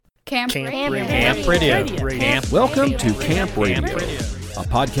Camp Radio. Camp Radio. Welcome to Camp Radio, a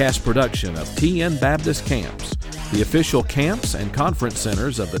podcast production of TN Baptist Camps, the official camps and conference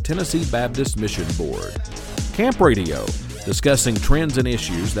centers of the Tennessee Baptist Mission Board. Camp Radio, discussing trends and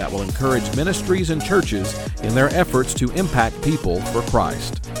issues that will encourage ministries and churches in their efforts to impact people for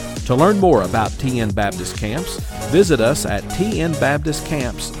Christ. To learn more about TN Baptist Camps, visit us at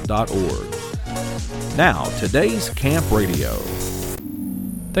tnbaptistcamps.org. Now, today's Camp Radio.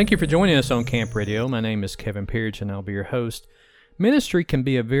 Thank you for joining us on Camp Radio. My name is Kevin Pearage, and I'll be your host. Ministry can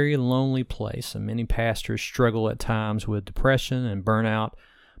be a very lonely place, and many pastors struggle at times with depression and burnout,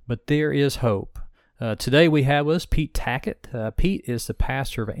 but there is hope. Today we have with us Pete Tackett. Pete is the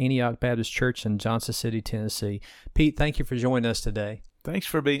pastor of Antioch Baptist Church in Johnson City, Tennessee. Pete, thank you for joining us today. Thanks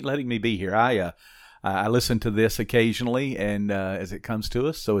for letting me be here. I listen to this occasionally, and as it comes to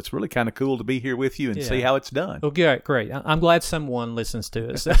us, so it's really kind of cool to be here with you and see how it's done. Oh, great. I'm glad someone listens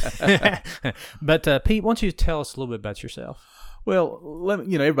to us. But Pete, why don't you tell us a little bit about yourself? Well,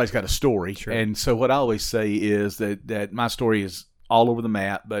 everybody's got a story, Sure. And so what I always say is that my story is all over the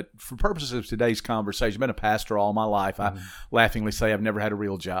map, but for purposes of today's conversation, I've been a pastor all my life. I laughingly say I've never had a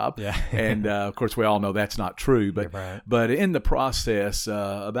real job. Yeah. And of course, we all know that's not true. But Right. but in the process,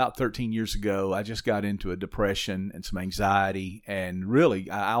 about 13 years ago, I just got into a depression and some anxiety, and really,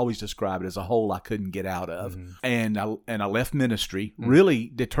 I always describe it as a hole I couldn't get out of. And I left ministry, really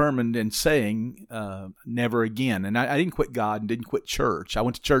determined and saying never again. And I didn't quit God and didn't quit church. I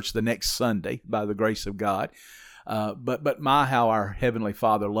went to church the next Sunday by the grace of God. But how our Heavenly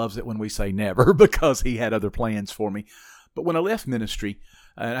Father loves it when we say never, because He had other plans for me. But when I left ministry,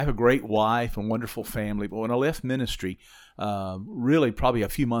 and I have a great wife and wonderful family, but when I left ministry, really probably a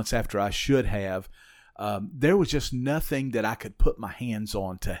few months after I should have, there was just nothing that I could put my hands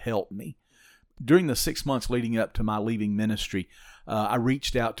on to help me. During the 6 months leading up to my leaving ministry, I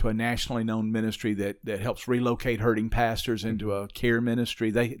reached out to a nationally known ministry that helps relocate hurting pastors into a care ministry.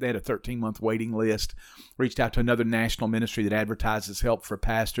 They had a 13-month waiting list. Reached out to another national ministry that advertises help for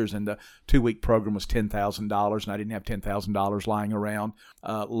pastors, and the 2-week program was $10,000, and I didn't have $10,000 lying around.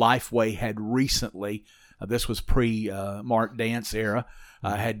 Lifeway had recently, this was pre-Mark Dance era,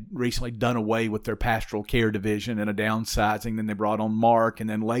 had recently done away with their pastoral care division and a downsizing. Then they brought on Mark, and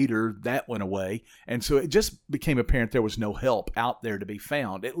then later that went away. And so it just became apparent there was no help out there to be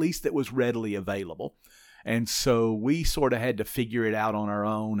found, at least that was readily available. And so we sort of had to figure it out on our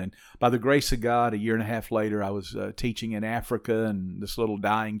own. And by the grace of God, a year and a half later, I was teaching in Africa, and this little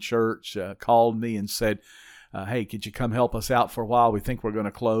dying church called me and said, hey, could you come help us out for a while? We think we're going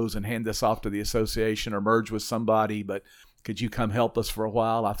to close and hand this off to the association or merge with somebody, but could you come help us for a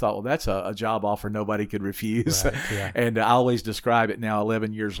while? I thought, well, that's a job offer nobody could refuse. Right, yeah. And I always describe it now,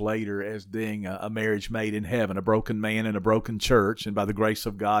 11 years later, as being a marriage made in heaven, a broken man and a broken church. And by the grace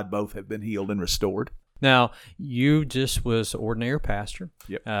of God, both have been healed and restored. Now, you just was ordinary pastor.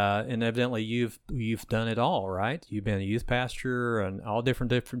 Yep. And evidently you've done it all, right? You've been a youth pastor and all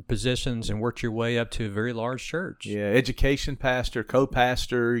different positions and worked your way up to a very large church. Yeah, education pastor,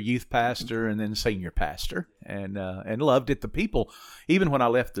 co-pastor, youth pastor, and then senior pastor. And loved it. The people, even when I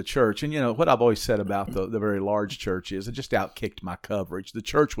left the church, and what I've always said about the very large church is it just outkicked my coverage. The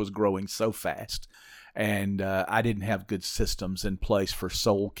church was growing so fast. And I didn't have good systems in place for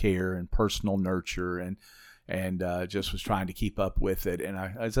soul care and personal nurture, and just was trying to keep up with it. And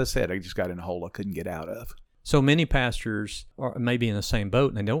as I said, I just got in a hole I couldn't get out of. So many pastors are maybe in the same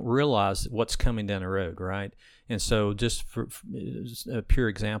boat, and they don't realize what's coming down the road, right? And so just for a pure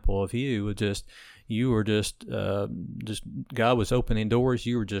example of you were just God was opening doors.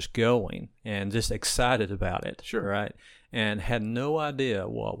 You were just going and just excited about it. Sure. Right. And had no idea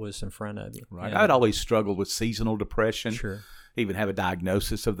what was in front of you. Right. I'd always struggled with seasonal depression. Sure. Even have a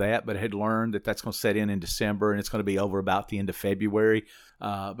diagnosis of that, but had learned that's going to set in December, and it's going to be over about the end of February.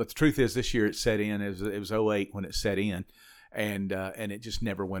 But the truth is, this year it set in. It was 2008 when it set in, and it just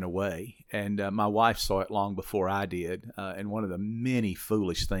never went away. And my wife saw it long before I did. And one of the many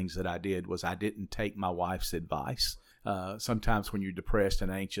foolish things that I did was I didn't take my wife's advice. Sometimes when you're depressed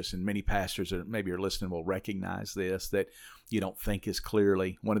and anxious, and many pastors that maybe are listening will recognize this, that you don't think as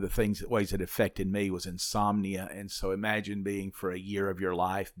clearly. One of the ways that affected me was insomnia. And so imagine being for a year of your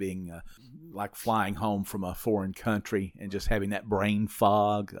life, being like flying home from a foreign country and just having that brain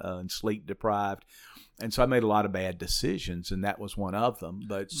fog and sleep deprived. And so I made a lot of bad decisions, and that was one of them.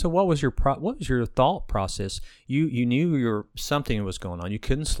 But so, what was your thought process? You knew something was going on. You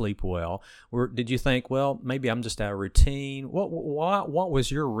couldn't sleep well. Or did you think, well, maybe I'm just out of routine? What was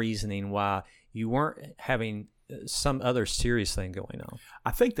your reasoning why you weren't having some other serious thing going on?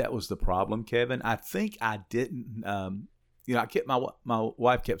 I think that was the problem, Kevin. I think I didn't I kept my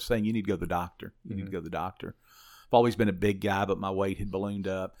wife kept saying, "You need to go to the doctor. You need to go to the doctor." I've always been a big guy, but my weight had ballooned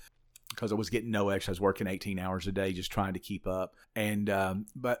up because I was getting no exercise. I was working 18 hours a day, just trying to keep up. And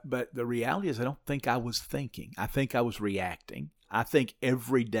but the reality is, I don't think I was thinking. I think I was reacting. I think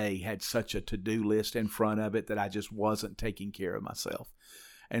every day had such a to-do list in front of it that I just wasn't taking care of myself.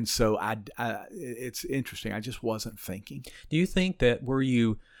 And so it's interesting. I just wasn't thinking. Do you think that were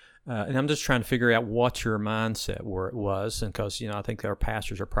you, and I'm just trying to figure out what your mindset was, and because, I think our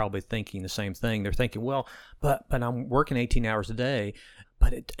pastors are probably thinking the same thing. They're thinking, well, but I'm working 18 hours a day,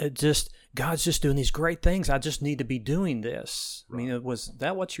 but it just, God's just doing these great things. I just need to be doing this. Right. I mean, was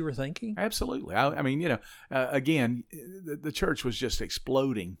that what you were thinking? Absolutely. I mean, again, the church was just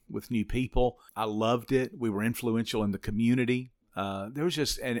exploding with new people. I loved it. We were influential in the community. There was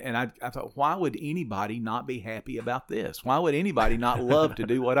just, and I thought, why would anybody not be happy about this? Why would anybody not love to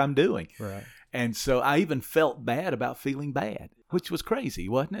do what I'm doing? Right. And so I even felt bad about feeling bad, which was crazy,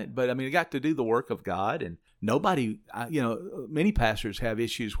 wasn't it? But I mean, I got to do the work of God, and nobody, many pastors have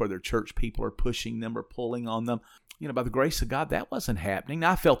issues where their church people are pushing them or pulling on them. By the grace of God, that wasn't happening.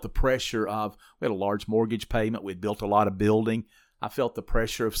 Now, I felt the pressure of, we had a large mortgage payment. We'd built a lot of building. I felt the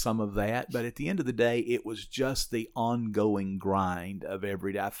pressure of some of that, but at the end of the day, it was just the ongoing grind of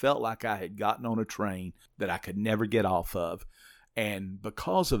every day. I felt like I had gotten on a train that I could never get off of, and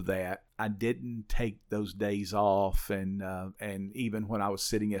because of that, I didn't take those days off. And even when I was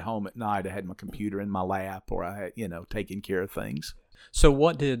sitting at home at night, I had my computer in my lap, or I had taking care of things. So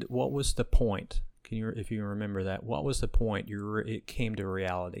what was the point? If you remember that, what was the point? It came to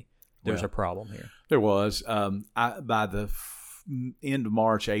reality. There's a problem here. There was. By the end of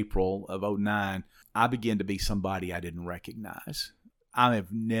March, April of 2009, I began to be somebody I didn't recognize. I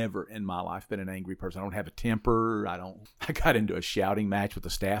have never in my life been an angry person. I don't have a temper. I got into a shouting match with a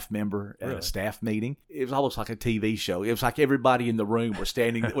staff member at a staff meeting. It was almost like a TV show. It was like everybody in the room was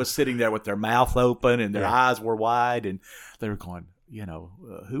sitting there with their mouth open and their eyes were wide, and they were going,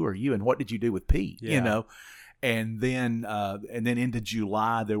 who are you and what did you do with Pete? Yeah. And then into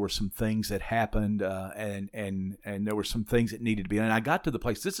July, there were some things that happened, and there were some things that needed to be done. And I got to the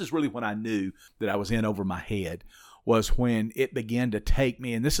place. This is really when I knew that I was in over my head. Was when it began to take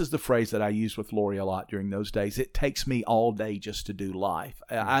me, and this is the phrase that I used with Lori a lot during those days. It takes me all day just to do life.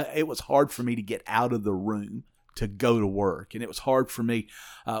 It was hard for me to get out of the room to go to work, and it was hard for me.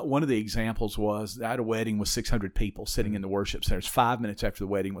 One of the examples was I had a wedding with 600 people sitting in the worship center. It was 5 minutes after the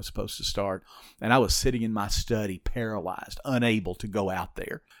wedding was supposed to start, and I was sitting in my study, paralyzed, unable to go out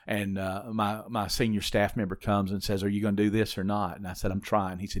there. And my senior staff member comes and says, "Are you going to do this or not?" And I said, "I'm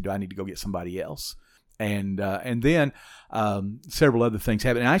trying." He said, "Do I need to go get somebody else?" And then several other things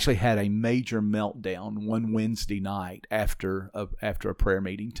happened. And I actually had a major meltdown one Wednesday night after a prayer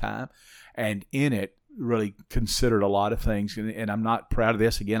meeting time, and in it really considered a lot of things. And I'm not proud of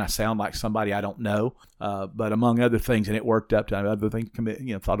this. Again, I sound like somebody I don't know, but among other things, and it worked up to other things.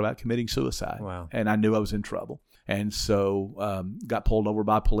 Thought about committing suicide. Wow. And I knew I was in trouble. And so got pulled over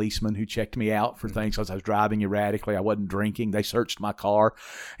by policemen who checked me out for things because I was driving erratically. I wasn't drinking. They searched my car.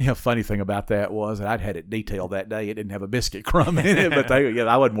 Funny thing about that was that I'd had it detailed that day. It didn't have a biscuit crumb in it, but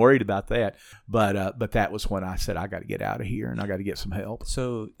I wasn't worried about that. But that was when I said, I got to get out of here and I got to get some help.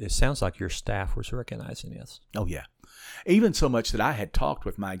 So it sounds like your staff was recognizing this. Oh, yeah. Even so much that I had talked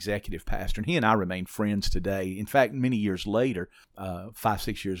with my executive pastor, and he and I remain friends today. In fact, many years later,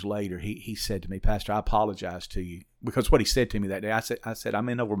 5-6 years later, he said to me, "Pastor, I apologize to you," because what he said to me that day, I said, "I'm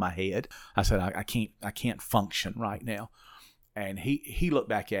in over my head." I said, I can't function right now." And he looked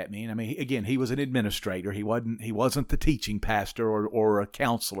back at me, and I mean, again, he was an administrator. He wasn't the teaching pastor or a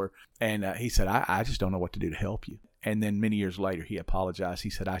counselor. And he said, I just don't know what to do to help you. And then many years later, he apologized. He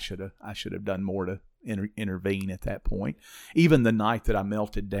said, I should have done more to intervene at that point. Even the night that I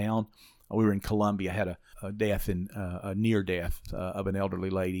melted down, we were in Columbia. I had a near death of an elderly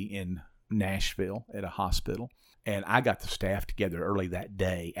lady in Nashville at a hospital. And I got the staff together early that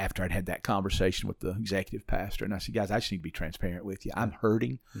day after I'd had that conversation with the executive pastor. And I said, "Guys, I just need to be transparent with you. I'm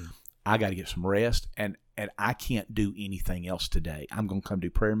hurting. I got to get some rest. And I can't do anything else today. I'm going to come do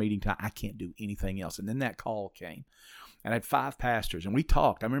prayer meeting time. I can't do anything else." And then that call came. And I had 5 pastors, and we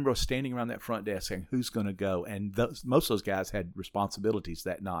talked. I remember I was standing around that front desk saying, "Who's going to go?" And most of those guys had responsibilities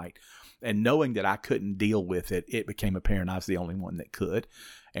that night. And knowing that I couldn't deal with it, it became apparent I was the only one that could.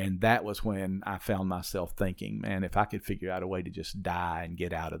 And that was when I found myself thinking, man, if I could figure out a way to just die and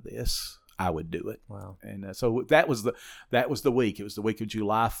get out of this, I would do it. Wow. And so that was the week. It was the week of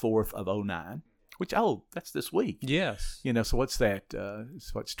July 4th of 2009. Which, that's this week. Yes. So what's that?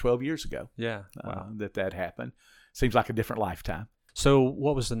 It's 12 years ago. Yeah. Wow. That happened. Seems like a different lifetime. So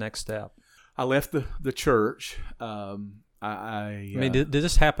what was the next step? I left the church. I mean, did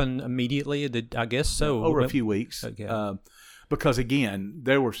this happen immediately? I guess so. Over a few weeks. Okay. Because, again,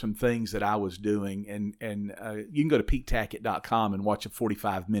 there were some things that I was doing, and you can go to PeteTackett.com and watch a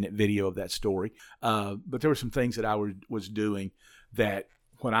 45-minute video of that story. But there were some things that I was doing that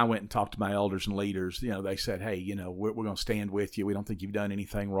when I went and talked to my elders and leaders, they said, hey, we're going to stand with you. We don't think you've done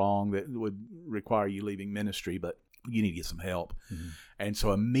anything wrong that would require you leaving ministry, but you need to get some help. Mm-hmm. And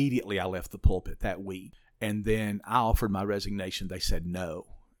so immediately I left the pulpit that week. And then I offered my resignation. They said no.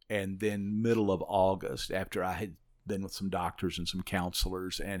 And then middle of August, after I had been with some doctors and some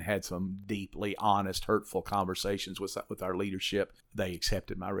counselors and had some deeply honest, hurtful conversations with our leadership, they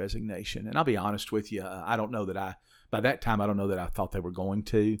accepted my resignation. And I'll be honest with you, I don't know that by that time, I don't know that I thought they were going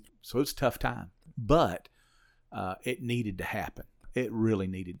to. So it was a tough time. But it needed to happen. It really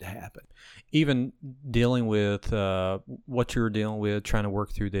needed to happen. Even dealing with what you were dealing with, trying to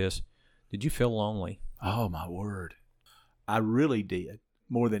work through this, did you feel lonely? Oh, my word. I really did.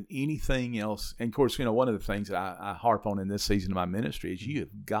 More than anything else. And of course, one of the things that I harp on in this season of my ministry is you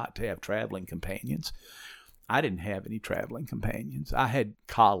have got to have traveling companions. I didn't have any traveling companions. I had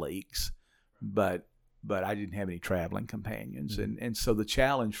colleagues, but I didn't have any traveling companions. Mm-hmm. And so the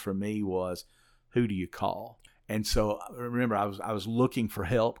challenge for me was, who do you call? And so remember, I was looking for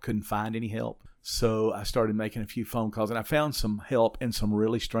help, couldn't find any help. So I started making a few phone calls, and I found some help in some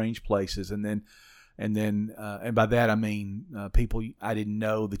really strange places. And by that I mean people I didn't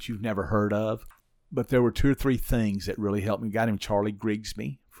know that you've never heard of. But there were 2 or 3 things that really helped me. A guy named Charlie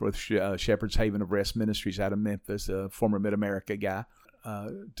Grigsby for Shepherd's Haven of Rest Ministries out of Memphis, a former Mid-America guy.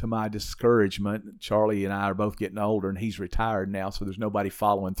 To my discouragement, Charlie and I are both getting older, and he's retired now, so there's nobody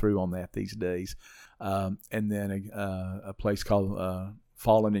following through on that these days. And then a place called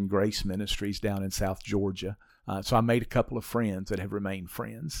Fallen in Grace Ministries down in South Georgia. So I made a couple of friends that have remained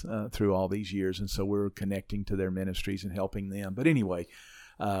friends through all these years, and so we're connecting to their ministries and helping them. But anyway,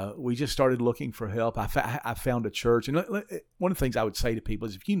 we just started looking for help. I found a church, and one of the things I would say to people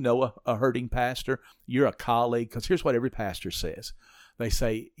is, if you know a hurting pastor, you're a colleague, because here's what every pastor says. They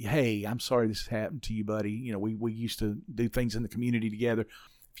say, hey, I'm sorry this happened to you, buddy. We used to do things in the community together.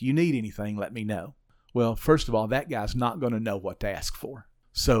 If you need anything, let me know. Well, first of all, that guy's not going to know what to ask for.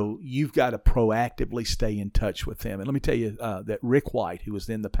 So you've got to proactively stay in touch with them. And let me tell you that Rick White, who was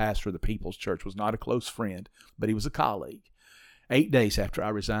then the pastor of the People's Church, was not a close friend, but he was a colleague. 8 days after I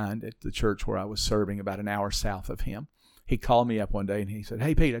resigned at the church where I was serving, about an hour south of him, he called me up one day and he said,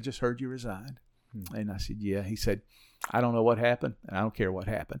 hey, Pete, I just heard you resigned. And I said, yeah. He said, I don't know what happened, and I don't care what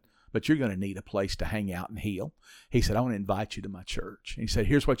happened, but you're going to need a place to hang out and heal. He said, I want to invite you to my church. And he said,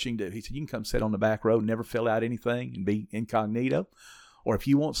 here's what you can do. He said, you can come sit on the back row and never fill out anything and be incognito. Or if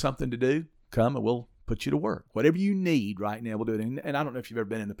you want something to do, come and we'll put you to work. Whatever you need right now, we'll do it. And I don't know if you've ever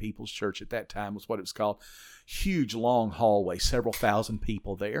been in the People's Church. At that time was what it was called. Huge, long hallway, several thousand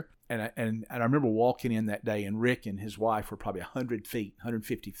people there. And I remember walking in that day, and Rick and his wife were probably 100 feet,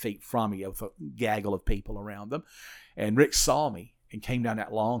 150 feet from me with a gaggle of people around them. And Rick saw me and came down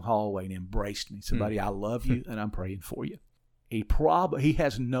that long hallway and embraced me. He said, buddy, I love you, and I'm praying for you. He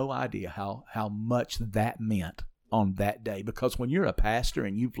has no idea how much that meant on that day, because when you're a pastor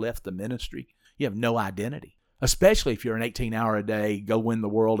and you've left the ministry, you have no identity, especially if you're an 18-hour-a-day, go win the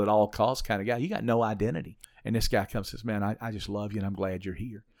world at all costs kind of guy. You got no identity. And this guy comes and says, man, I just love you, and I'm glad you're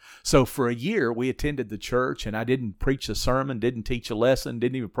here. So for a year, we attended the church, and I didn't preach a sermon, didn't teach a lesson,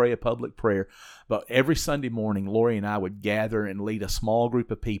 didn't even pray a public prayer. But every Sunday morning, Lori and I would gather and lead a small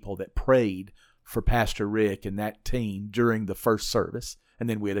group of people that prayed for Pastor Rick and that team during the first service, and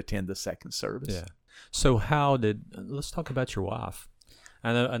then we'd attend the second service. Yeah. So let's talk about your wife.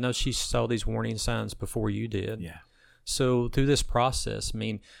 I know she saw these warning signs before you did. Yeah. So through this process, I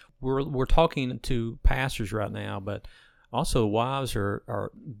mean, we're talking to pastors right now, but also wives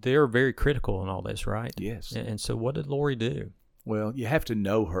they're very critical in all this, right? Yes. And so what did Lori do? Well, you have to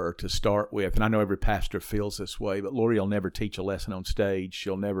know her to start with, and I know every pastor feels this way, but Lori will never teach a lesson on stage.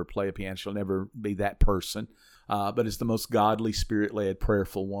 She'll never play a piano. She'll never be that person. But it's the most godly, spirit-led,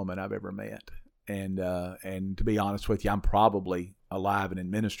 prayerful woman I've ever met. And to be honest with you, I'm probably alive and in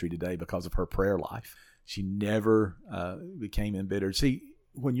ministry today because of her prayer life. She never became embittered. See,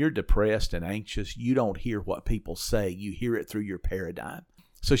 when you're depressed and anxious, you don't hear what people say. You hear it through your paradigm.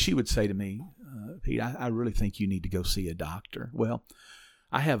 So she would say to me, Pete, I really think you need to go see a doctor. Well,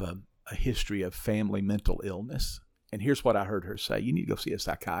 I have a history of family mental illness. And here's what I heard her say. You need to go see a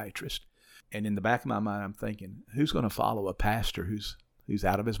psychiatrist. And in the back of my mind, I'm thinking, who's going to follow a pastor who's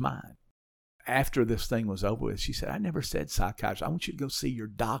out of his mind? After this thing was over with, she said, I never said psychiatrist. I want you to go see your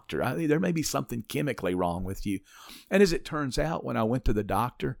doctor. There may be something chemically wrong with you. And as it turns out, when I went to the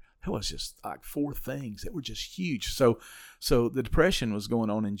doctor, there was just like 4 things that were just huge. So So the depression was going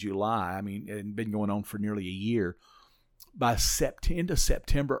on in July. I mean, it had been going on for nearly a year. By end of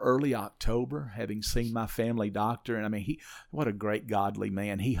September, early October, having seen my family doctor, and I mean, what a great godly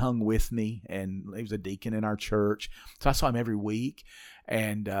man. He hung with me, and he was a deacon in our church. So I saw him every week,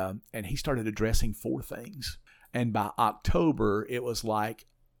 and he started addressing 4 things. And by October, it was like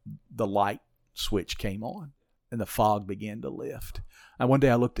the light switch came on, and the fog began to lift. And one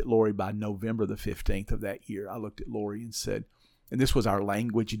day I looked at Lori. By November the 15th of that year, I looked at Lori and said, and this was our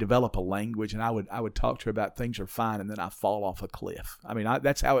language. You develop a language, and I would talk to her about things are fine, and then I fall off a cliff. I mean,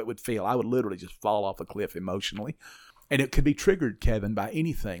 that's how it would feel. I would literally just fall off a cliff emotionally, and it could be triggered, Kevin, by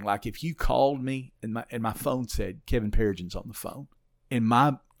anything. Like if you called me and my phone said Kevin Pearagent's on the phone, in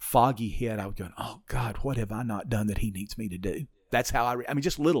my foggy head, I would go, "Oh God, what have I not done that he needs me to do?" That's how I mean,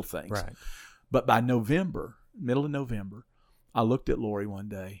 just little things. Right. But by November, middle of November, I looked at Lori one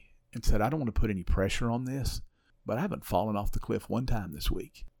day and said, "I don't want to put any pressure on this, but I haven't fallen off the cliff one time this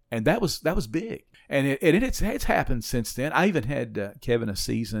week." And that was big. And it's happened since then. I even had, Kevin, a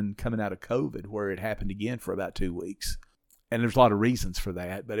season coming out of COVID where it happened again for about 2 weeks. And there's a lot of reasons for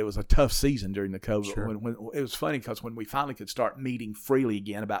that, but it was a tough season during the COVID. Sure. When it was funny because when we finally could start meeting freely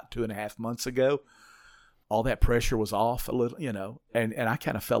again about 2.5 months ago, all that pressure was off a little, and I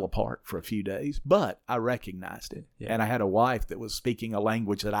kind of fell apart for a few days, but I recognized it. Yeah. And I had a wife that was speaking a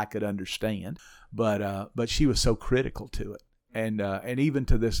language that I could understand, but she was so critical to it. And even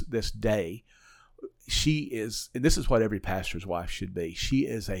to this day, she is, and this is what every pastor's wife should be. She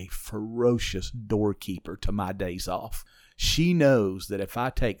is a ferocious doorkeeper to my days off. She knows that if I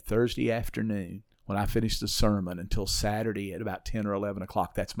take Thursday afternoon when I finish the sermon until Saturday at about 10 or 11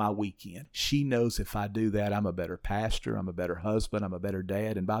 o'clock, that's my weekend. She knows if I do that, I'm a better pastor, I'm a better husband, I'm a better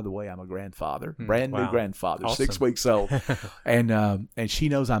dad, and by the way, I'm a grandfather, brand new grandfather, awesome. 6 weeks old. And she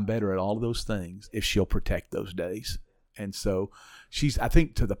knows I'm better at all of those things if she'll protect those days. And so I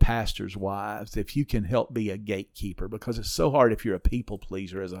think to the pastors' wives, if you can help be a gatekeeper, because it's so hard if you're a people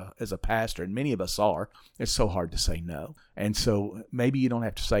pleaser as a pastor, and many of us are, it's so hard to say no. And so maybe you don't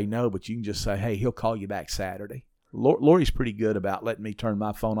have to say no, but you can just say, "Hey, he'll call you back Saturday." Lori's pretty good about letting me turn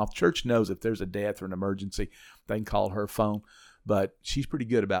my phone off. Church knows if there's a death or an emergency, they can call her phone, but she's pretty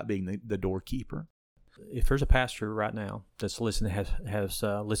good about being the doorkeeper. If there's a pastor right now that's listening, has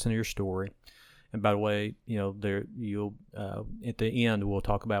listened to your story, and by the way, at the end we'll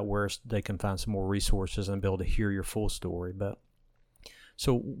talk about where they can find some more resources and be able to hear your full story. But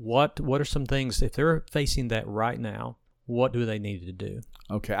so, what are some things if they're facing that right now? What do they need to do?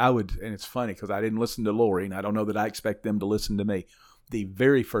 Okay, and it's funny because I didn't listen to Lori, and I don't know that I expect them to listen to me. The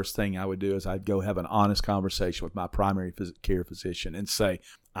very first thing I would do is I'd go have an honest conversation with my primary care physician and say,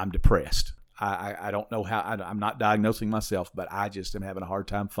 "I'm depressed. I don't know how. I'm not diagnosing myself, but I just am having a hard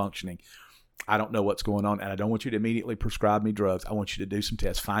time functioning. I don't know what's going on, and I don't want you to immediately prescribe me drugs. I want you to do some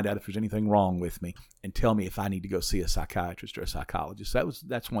tests, find out if there's anything wrong with me, and tell me if I need to go see a psychiatrist or a psychologist."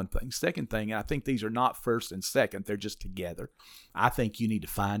 That's one thing. Second thing, and I think these are not first and second, they're just together. I think you need to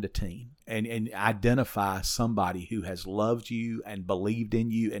find a team and identify somebody who has loved you and believed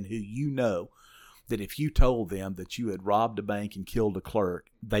in you and who you know that if you told them that you had robbed a bank and killed a clerk,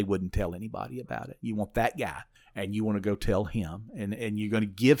 they wouldn't tell anybody about it. You want that guy. And you want to go tell him, and you're going to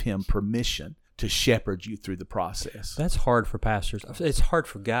give him permission to shepherd you through the process. That's hard for pastors. It's hard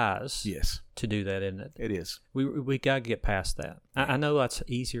for guys to do that, isn't it? It is. We got to get past that. I know that's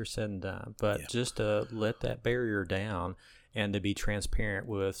easier said than done, but just to let that barrier down and to be transparent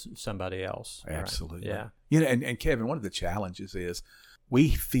with somebody else. Absolutely. Right? Yeah. And Kevin, one of the challenges is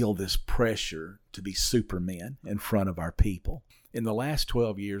we feel this pressure to be supermen in front of our people. In the last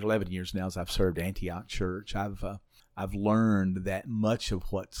 11 years now, as I've served Antioch Church, I've learned that much of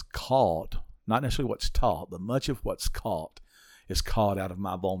what's caught, not necessarily what's taught, but much of what's caught is caught out of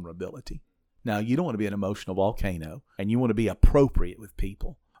my vulnerability. Now, you don't want to be an emotional volcano, and you want to be appropriate with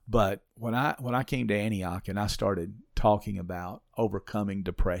people. But when I came to Antioch and I started talking about overcoming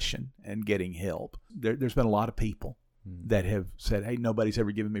depression and getting help, there's been a lot of people that have said, "Hey, nobody's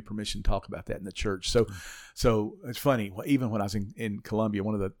ever given me permission to talk about that in the church." So it's funny. Even when I was in Columbia,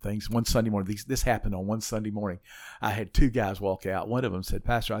 one of the things, one Sunday morning, this happened on one Sunday morning, I had 2 guys walk out. One of them said,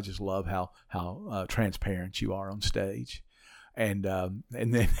 "Pastor, I just love how transparent you are on stage." And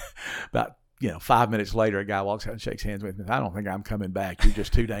then about 5 minutes later, a guy walks out and shakes hands with me. "I don't think I'm coming back. You're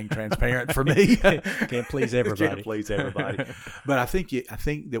just too dang transparent for me." Can't please everybody. Can't please everybody. But I think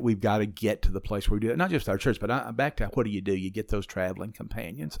that we've got to get to the place where we do that. Not just our church, but back to what do? You get those traveling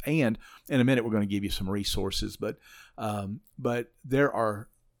companions. And in a minute, we're going to give you some resources. But there are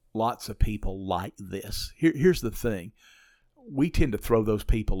lots of people like this. Here's the thing. we tend to throw those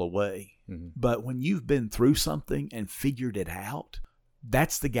people away. Mm-hmm. But when you've been through something and figured it out,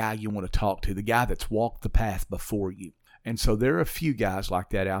 that's the guy you want to talk to, the guy that's walked the path before you. And so there are a few guys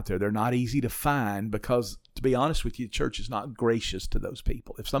like that out there. They're not easy to find because, to be honest with you, the church is not gracious to those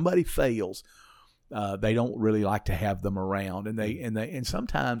people. If somebody fails, they don't really like to have them around. And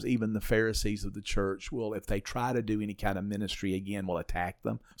sometimes even the Pharisees of the church will, if they try to do any kind of ministry again, will attack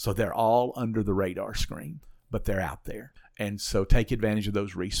them. So they're all under the radar screen, but they're out there. And so take advantage of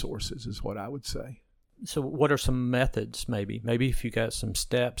those resources is what I would say. So what are some methods maybe? Maybe if you got some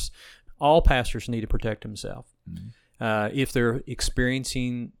steps. All pastors need to protect themselves. Mm-hmm. If they're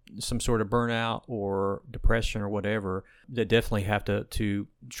experiencing some sort of burnout or depression or whatever, they definitely have to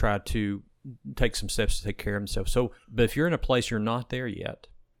try to take some steps to take care of themselves. So, but if you're in a place you're not there yet,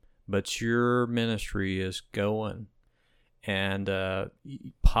 but your ministry is going, and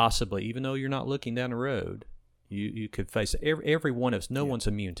possibly, even though you're not looking down the road, you could face it. Every one of us. No one's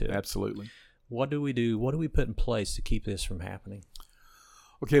immune to it. Absolutely. What do we do? What do we put in place to keep this from happening?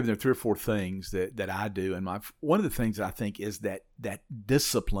 Well, Kevin, there are 3 or 4 things that I do, and one of the things I think is that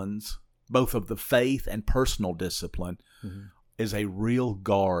disciplines, both of the faith and personal discipline, Mm-hmm. is a real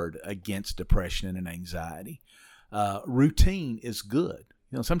guard against depression and anxiety. Routine is good.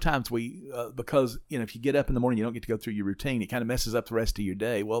 Sometimes because if you get up in the morning, you don't get to go through your routine, it kind of messes up the rest of your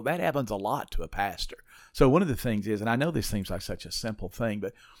day. Well, that happens a lot to a pastor. So one of the things is, and I know this seems like such a simple thing,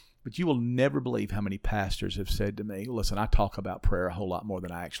 but you will never believe how many pastors have said to me, listen, I talk about prayer a whole lot more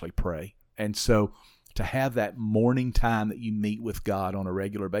than I actually pray. And so to have that morning time that you meet with God on a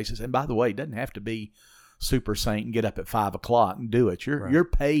regular basis, and by the way, it doesn't have to be super saint and get up at 5 o'clock and do it. You're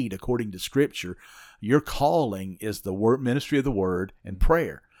paid according to Scripture. Your calling is the ministry of the Word and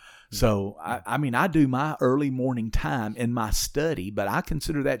prayer. So, I do my early morning time in my study, but I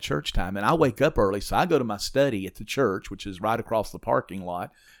consider that church time. And I wake up early, so I go to my study at the church, which is right across the parking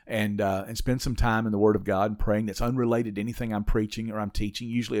lot, and spend some time in the Word of God and praying that's unrelated to anything I'm preaching or I'm teaching,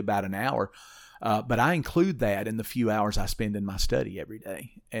 usually about an hour. But I include that in the few hours I spend in my study every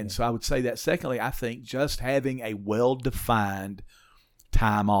day. And so I would say that. Secondly, I think just having a well-defined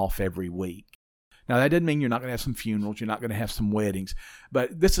time off every week. Now, that doesn't mean you're not going to have some funerals, you're not going to have some weddings,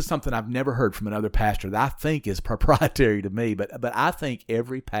 but this is something I've never heard from another pastor that I think is proprietary to me, but I think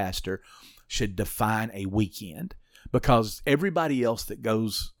every pastor should define a weekend, because everybody else that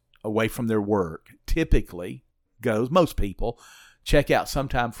goes away from their work typically most people, check out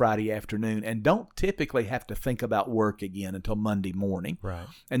sometime Friday afternoon and don't typically have to think about work again until Monday morning. Right.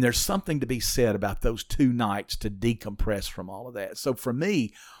 And there's something to be said about those 2 nights to decompress from all of that. So for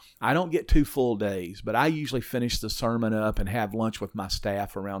me, I don't get 2 full days, but I usually finish the sermon up and have lunch with my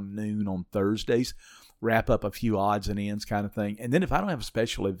staff around noon on Thursdays, wrap up a few odds and ends kind of thing. And then if I don't have a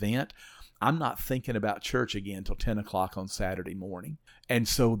special event, I'm not thinking about church again until 10 o'clock on Saturday morning. And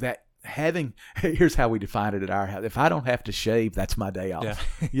so here's how we define it at our house. If I don't have to shave, that's my day off.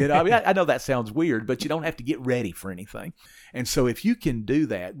 Yeah. I know that sounds weird, but you don't have to get ready for anything. And so if you can do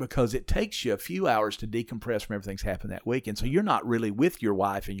that, because it takes you a few hours to decompress from everything's happened that week. And so you're not really with your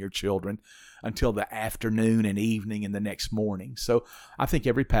wife and your children until the afternoon and evening and the next morning. So I think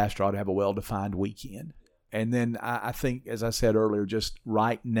every pastor ought to have a well-defined weekend. And then I think, as I said earlier, just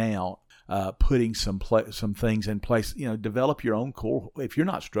right now, putting some things in place, develop your own core. If you're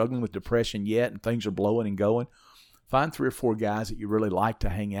not struggling with depression yet and things are blowing and going, find 3 or 4 guys that you really like to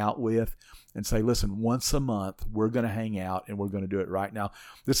hang out with and say, listen, once a month, we're going to hang out and we're going to do it right now.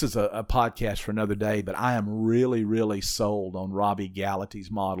 This is a podcast for another day, but I am really, really sold on Robbie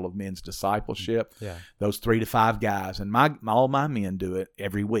Gallaty's model of men's discipleship. Yeah. Those 3 to 5 guys, and all my men do it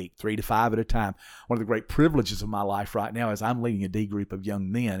every week, 3 to 5 at a time. One of the great privileges of my life right now is I'm leading a D group of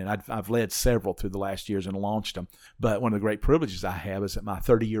young men, and I've led several through the last years and launched them. But one of the great privileges I have is that my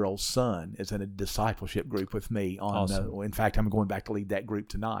 30-year-old son is in a discipleship group with me. Awesome. In fact, I'm going back to lead that group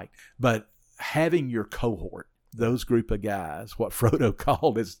tonight. But having your cohort, those group of guys, what Frodo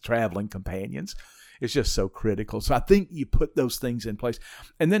called his traveling companions, is just so critical. So I think you put those things in place.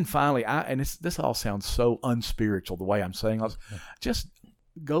 And then finally, this all sounds so unspiritual the way I'm saying it, just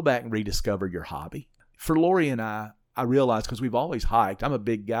go back and rediscover your hobby. For Lori and I realized, because we've always hiked. I'm a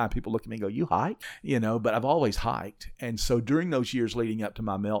big guy. People look at me and go, you hike? But I've always hiked. And so during those years leading up to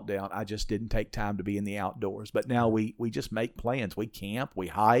my meltdown, I just didn't take time to be in the outdoors. But now we just make plans. We camp, we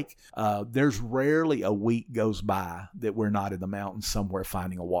hike. There's rarely a week goes by that we're not in the mountains somewhere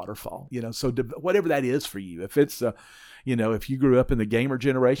finding a waterfall. So whatever that is for you, if it's if you grew up in the gamer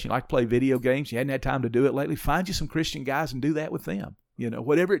generation, you like to play video games, you hadn't had time to do it lately, find you some Christian guys and do that with them.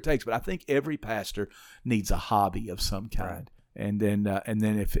 Whatever it takes. But I think every pastor needs a hobby of some kind. Right. And then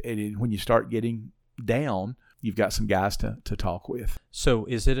when you start getting down, you've got some guys to talk with. So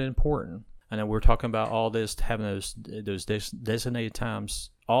is it important? I know we're talking about all this, having those designated times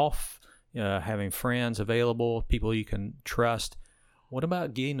off, having friends available, people you can trust. What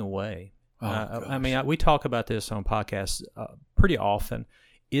about getting away? I mean, we talk about this on podcasts pretty often.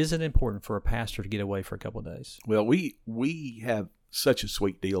 Is it important for a pastor to get away for a couple of days? Well, we have such a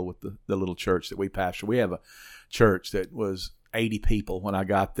sweet deal with the little church that we pastor. We have a church that was 80 people when I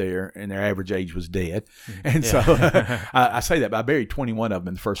got there, and their average age was dead. And so I say that, but I buried 21 of them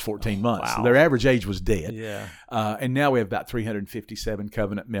in the first 14 months. Wow. So their average age was dead. Yeah. And now we have about 357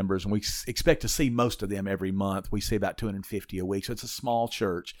 covenant members, and we expect to see most of them every month. We see about 250 a week. So it's a small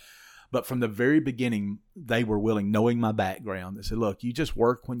church. But from the very beginning, they were willing, knowing my background, they said, look, you just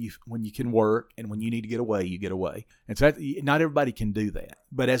work when you can work, and when you need to get away, you get away. And so not everybody can do that.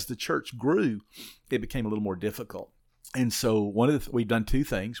 But as the church grew, it became a little more difficult. And so we've done two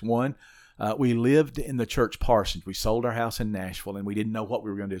things. One, we lived in the church parsonage. We sold our house in Nashville, and we didn't know what we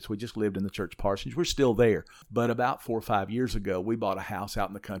were going to do, so we just lived in the church parsonage. We're still there. But about 4 or 5 years ago, we bought a house out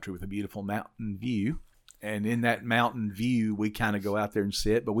in the country with a beautiful mountain view. And in that mountain view, we kind of go out there and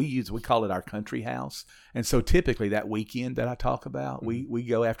sit, but we call it our country house. And so typically that weekend that I talk about, we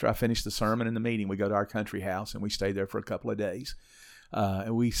go after I finish the sermon and the meeting, we go to our country house and we stay there for a couple of days.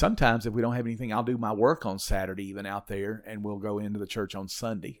 And we sometimes, if we don't have anything, I'll do my work on Saturday even out there, and we'll go into the church on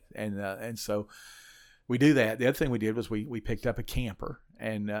Sunday. And so we do that. The other thing we did was we picked up a camper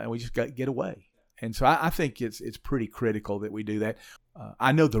and we just get away. And so I think it's pretty critical that we do that.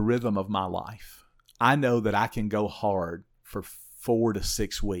 I know the rhythm of my life. I know that I can go hard for 4 to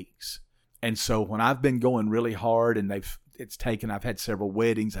 6 weeks. And so when I've been going really hard and I've had several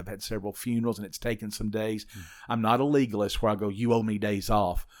weddings, I've had several funerals, and it's taken some days. I'm not a legalist where I go, you owe me days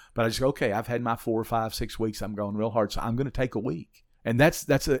off. But I just go, okay, I've had my 4 or 5, 6 weeks. I'm going real hard, so I'm going to take a week. And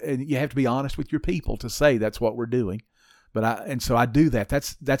and you have to be honest with your people to say that's what we're doing. So I do that.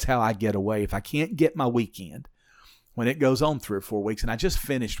 That's how I get away. If I can't get my weekend, when it goes on 3 or 4 weeks, and I just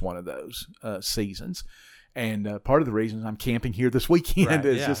finished one of those seasons, and part of the reason I'm camping here this weekend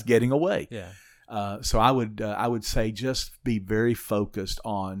is just getting away. Yeah. So I would say just be very focused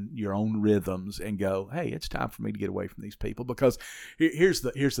on your own rhythms and go, hey, it's time for me to get away from these people. Because here's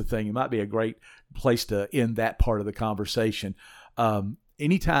the thing. It might be a great place to end that part of the conversation.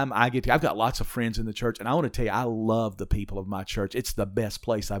 Anytime I've got lots of friends in the church, and I want to tell you, I love the people of my church. It's the best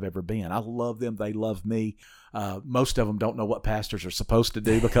place I've ever been. I love them. They love me. Most of them don't know what pastors are supposed to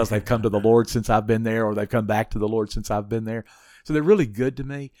do because they've come to the Lord since I've been there, or they've come back to the Lord since I've been there. So they're really good to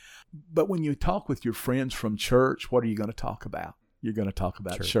me. But when you talk with your friends from church, what are you going to talk about? You're going to talk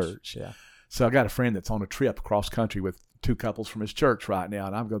about church. Yeah. So I got a friend that's on a trip cross country with 2 couples from his church right now.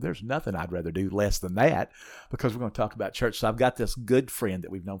 And I'm going, there's nothing I'd rather do less than that, because we're going to talk about church. So I've got this good friend that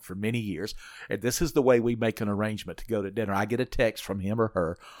we've known for many years. And this is the way we make an arrangement to go to dinner. I get a text from him or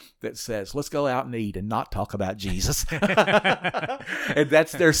her that says, let's go out and eat and not talk about Jesus. And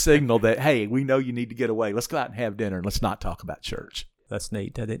that's their signal that, hey, we know you need to get away. Let's go out and have dinner and let's not talk about church. That's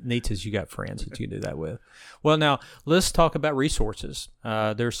neat. Neat is you got friends that you can do that with. Well, now let's talk about resources.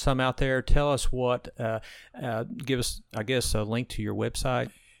 There's some out there. Tell us what. Give us, I guess, a link to your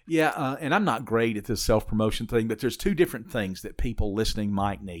website. Yeah, and I'm not great at this self-promotion thing, but there's 2 different things that people listening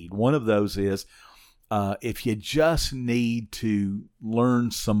might need. One of those is if you just need to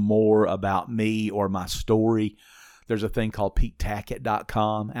learn some more about me or my story, there's a thing called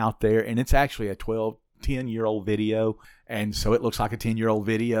PeteTackett.com out there, and it's actually a 10-year-old video, and so it looks like a 10-year-old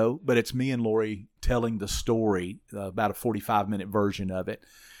video, but it's me and Lori telling the story, about a 45-minute version of it.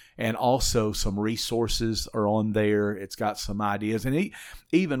 And also some resources are on there. It's got some ideas. And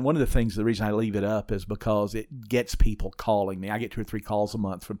even one of the things, the reason I leave it up is because it gets people calling me. I get 2 or 3 calls a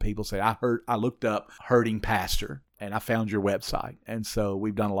month from people say, I looked up Hurting Pastor and I found your website. And so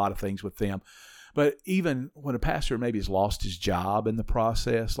we've done a lot of things with them. But even when a pastor maybe has lost his job in the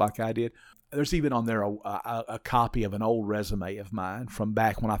process, like I did, there's even on there a copy of an old resume of mine from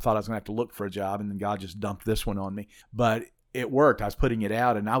back when I thought I was going to have to look for a job, and then God just dumped this one on me. But it worked. I was putting it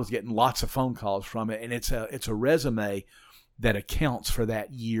out, and I was getting lots of phone calls from it. And it's a resume that accounts for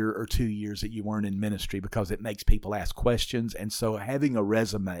that year or 2 years that you weren't in ministry, because it makes people ask questions. And so having a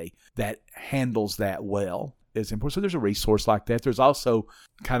resume that handles that well is important. So there's a resource like that. There's also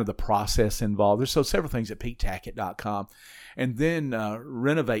kind of the process involved. There's several things at PeteTackett.com. And then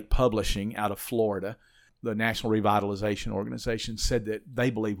Renovate Publishing out of Florida, the National Revitalization Organization, said that they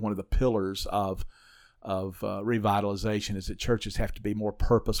believe one of the pillars of revitalization is that churches have to be more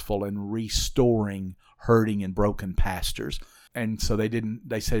purposeful in restoring hurting and broken pastors. And so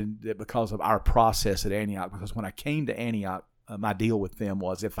they said that because of our process at Antioch, because when I came to Antioch, my deal with them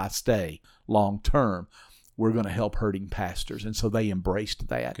was if I stay long term, we're going to help hurting pastors. And so they embraced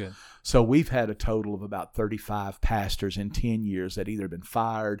that. Good. So we've had a total of about 35 pastors in 10 years that either been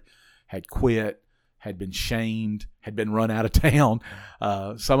fired, had quit, had been shamed, had been run out of town,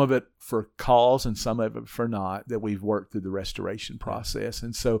 some of it for cause and some of it for not, that we've worked through the restoration process.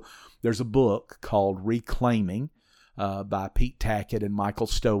 And so there's a book called Reclaiming by Pete Tackett and Michael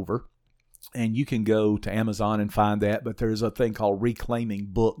Stover. And you can go to Amazon and find that, but there's a thing called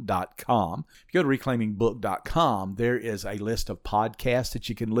reclaimingbook.com. If you go to reclaimingbook.com, there is a list of podcasts that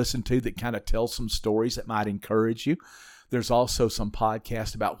you can listen to that kind of tell some stories that might encourage you. There's also some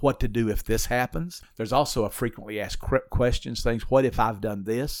podcasts about what to do if this happens. There's also a frequently asked questions, things, what if I've done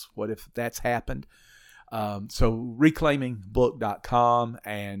this? What if that's happened? So reclaimingbook.com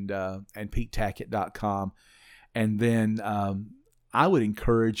and PeteTackett.com. And then I would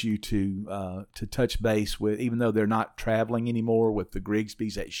encourage you to touch base with, even though they're not traveling anymore, with the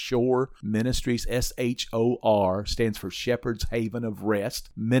Grigsbys at Shore Ministries, SHOR, stands for Shepherd's Haven of Rest,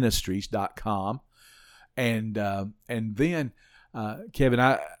 ministries.com. And then, Kevin,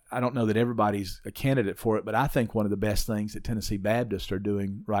 I don't know that everybody's a candidate for it, but I think one of the best things that Tennessee Baptists are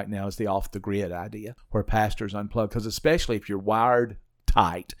doing right now is the off-the-grid idea, where pastors unplug, because especially if you're wired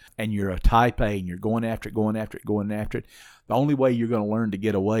tight and you're a type A and you're going after it, the only way you're going to learn to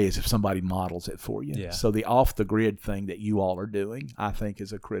get away is if somebody models it for you. Yeah. So the off-the-grid thing that you all are doing, I think,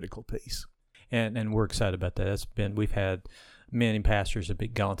 is a critical piece. And we're excited about that. We've had many pastors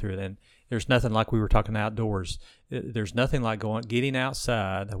have gone through it, and there's nothing like, we were talking outdoors. There's nothing like getting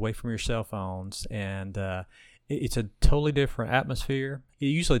outside, away from your cell phones, and it's a totally different atmosphere. It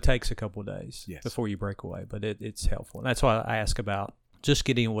usually takes a couple of days before you break away, but it's helpful. And that's why I ask about just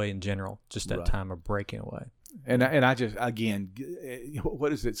getting away in general, just that time of breaking away. And I just, again,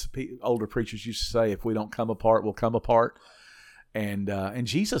 what is it? Older preachers used to say, if we don't come apart, we'll come apart. And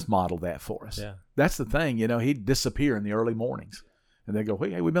Jesus modeled that for us. Yeah. That's the thing. He'd disappear in the early mornings. And they go,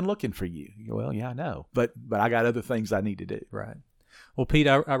 hey, we've been looking for you. You go, well, yeah, I know. But I got other things I need to do. Right. Well, Pete,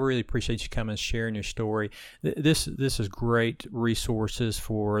 I really appreciate you coming and sharing your story. This is great resources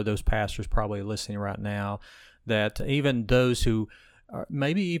for those pastors probably listening right now, that even those who are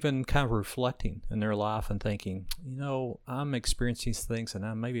maybe even kind of reflecting in their life and thinking, I'm experiencing these things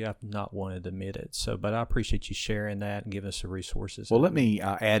and maybe I've not wanted to admit it. But I appreciate you sharing that and giving us the resources. Well, let me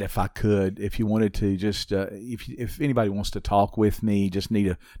add, if I could, if you wanted to, just if anybody wants to talk with me, just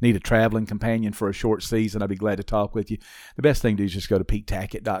need a traveling companion for a short season, I'd be glad to talk with you. The best thing to do is just go to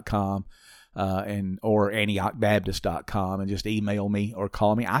PeteTackett.com. Or AntiochBaptist.com and just email me or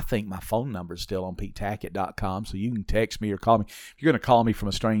call me. I think my phone number is still on PeteTackett.com, so you can text me or call me. If you're going to call me from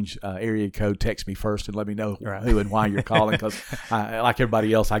a strange area code, text me first and let me know who and why you're calling, because like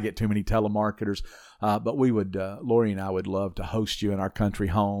everybody else, I get too many telemarketers. But we would, Lori and I would love to host you in our country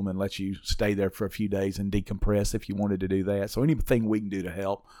home and let you stay there for a few days and decompress if you wanted to do that. So anything we can do to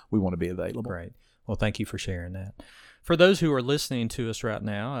help, we want to be available. Great. Well, thank you for sharing that. For those who are listening to us right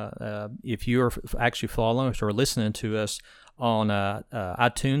now, if you are actually following us or listening to us on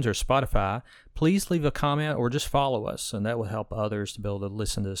iTunes or Spotify, please leave a comment or just follow us, and that will help others to be able to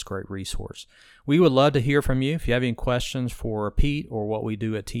listen to this great resource. We would love to hear from you. If you have any questions for Pete or what we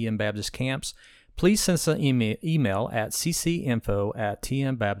do at TN Baptist Camps, please send us an email at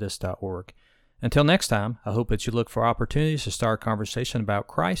ccinfo@tnbaptist.org. Until next time, I hope that you look for opportunities to start a conversation about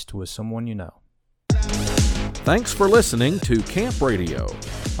Christ with someone you know. Thanks for listening to Camp Radio,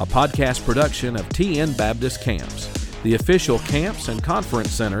 a podcast production of TN Baptist Camps, the official camps and conference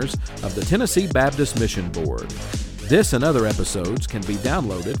centers of the Tennessee Baptist Mission Board. This and other episodes can be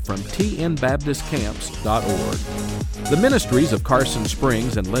downloaded from tnbaptistcamps.org. The ministries of Carson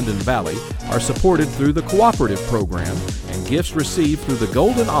Springs and Linden Valley are supported through the Cooperative Program and gifts received through the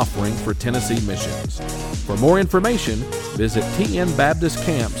Golden Offering for Tennessee Missions. For more information, visit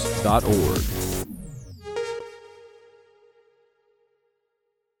tnbaptistcamps.org.